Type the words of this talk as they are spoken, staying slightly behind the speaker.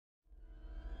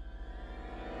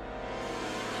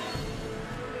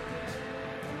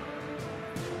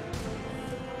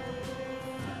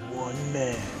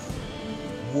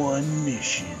one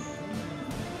mission.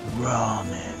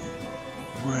 Ramen.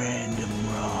 Random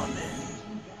Ramen.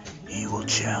 He will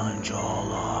challenge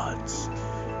all odds.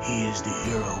 He is the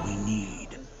hero we need.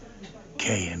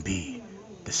 KMB,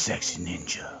 the sexy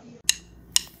ninja.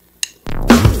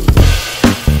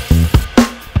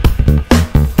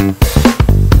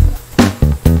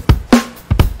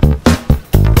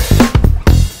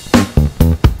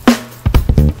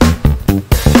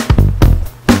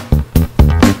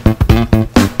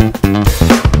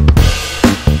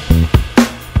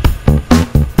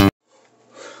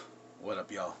 What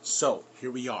up, y'all? So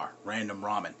here we are, Random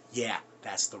Ramen. Yeah,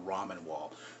 that's the ramen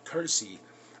wall, courtesy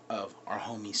of our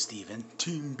homie Steven,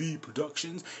 Team B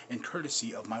Productions, and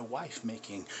courtesy of my wife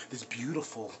making this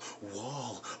beautiful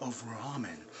wall of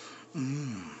ramen.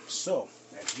 So,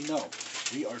 as you know,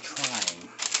 we are trying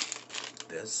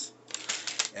this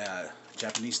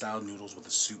Japanese style noodles with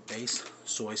a soup base,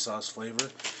 soy sauce flavor.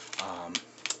 I'm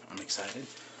excited.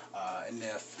 And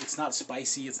if it's not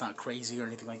spicy, it's not crazy or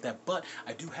anything like that, but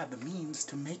I do have the means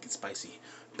to make it spicy.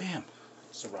 Bam!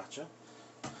 Sriracha.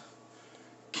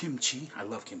 Kimchi. I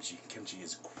love kimchi. Kimchi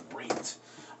is great.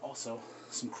 Also,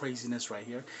 some craziness right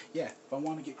here. Yeah, if I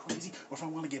want to get crazy, or if I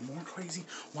want to get more crazy,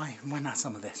 why not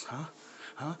some of this, huh?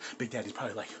 Huh? Big Daddy's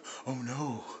probably like, oh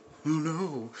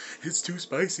no, it's too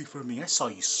spicy for me. I saw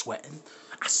you sweating.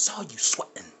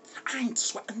 I ain't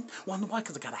sweating. Wonder why?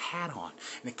 Because I got a hat on.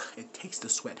 And it takes the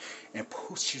sweat and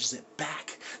pushes it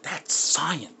back. That's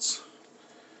science.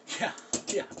 Yeah,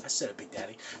 I said it, Big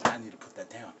Daddy. I need to put that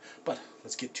down. But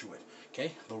let's get to it,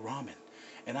 okay? The ramen.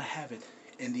 And I have it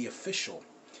in the official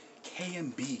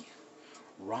KMB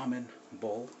ramen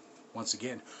bowl. Once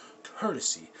again,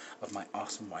 courtesy of my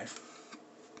awesome wife.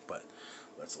 But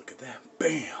let's look at that.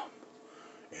 Bam!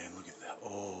 And look at that.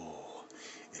 Oh,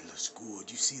 it looks good.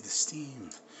 You see the steam.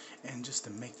 And just to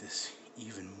make this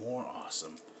even more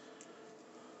awesome,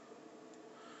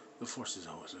 the force is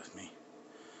always with me.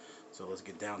 So let's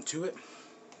get down to it.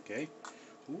 Okay.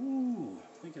 Ooh,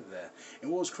 look at that.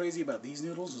 And what was crazy about these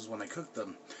noodles is when I cooked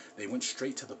them, they went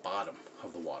straight to the bottom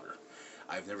of the water.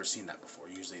 I've never seen that before.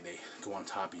 Usually they go on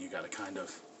top and you gotta kind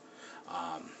of,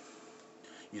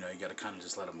 you gotta kind of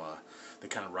just let them, they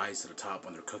kind of rise to the top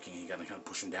when they're cooking, and you gotta kind of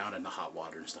push them down in the hot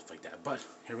water and stuff like that. But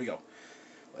here we go.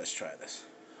 Let's try this.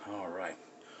 Alright.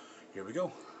 Here we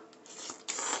go.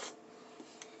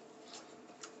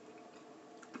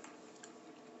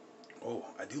 Oh,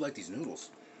 I do like these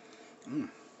noodles.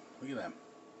 Look at them.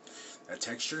 That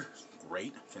texture,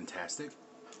 great, fantastic.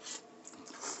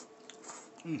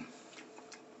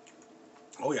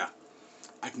 Oh yeah,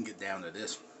 I can get down to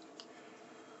this.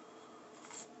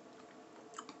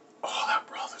 Oh, that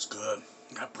broth is good.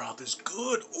 That broth is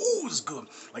good. Ooh, it's good.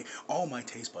 Like, all my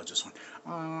taste buds just went,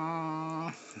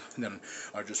 and then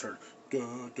I just heard, da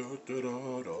da da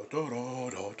da da da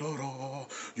da da da.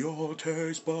 Your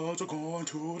taste buds are going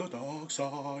to the dark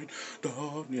side.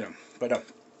 Da, but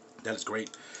that is great.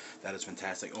 That is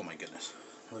fantastic. Oh my goodness,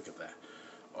 look at that.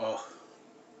 Oh.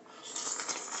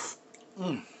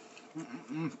 One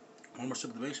more sip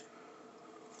of the base.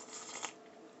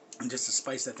 And just to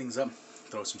spice that things up,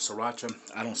 throw some sriracha.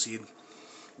 I don't see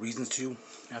reasons to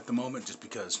at the moment, just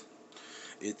because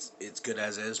it's good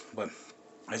as is. But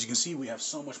as you can see, we have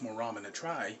so much more ramen to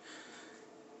try.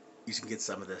 You can get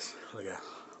some of this. Look at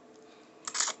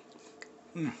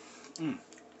that.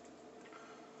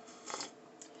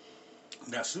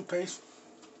 That soup paste,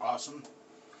 awesome,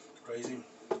 crazy.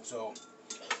 So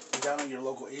go down on your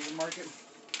local Asian market,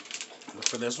 look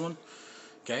for this one,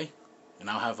 okay? And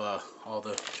I'll have all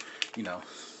the,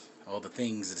 all the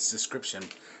things in this description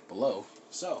below.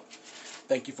 So,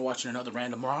 thank you for watching another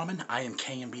Random Ramen. I am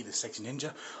KMB, the sexy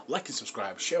ninja. Like and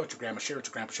subscribe, share with your grandma, share with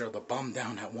your grandpa, share with the bum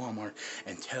down at Walmart,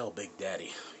 and tell Big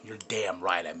Daddy, you're damn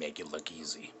right I make it look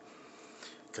easy.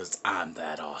 Because I'm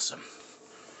that awesome.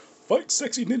 Fight,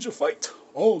 sexy ninja, fight!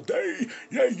 All day,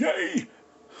 yay, yay!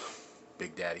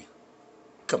 Big Daddy,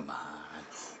 come on.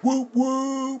 Whoop,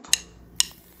 whoop!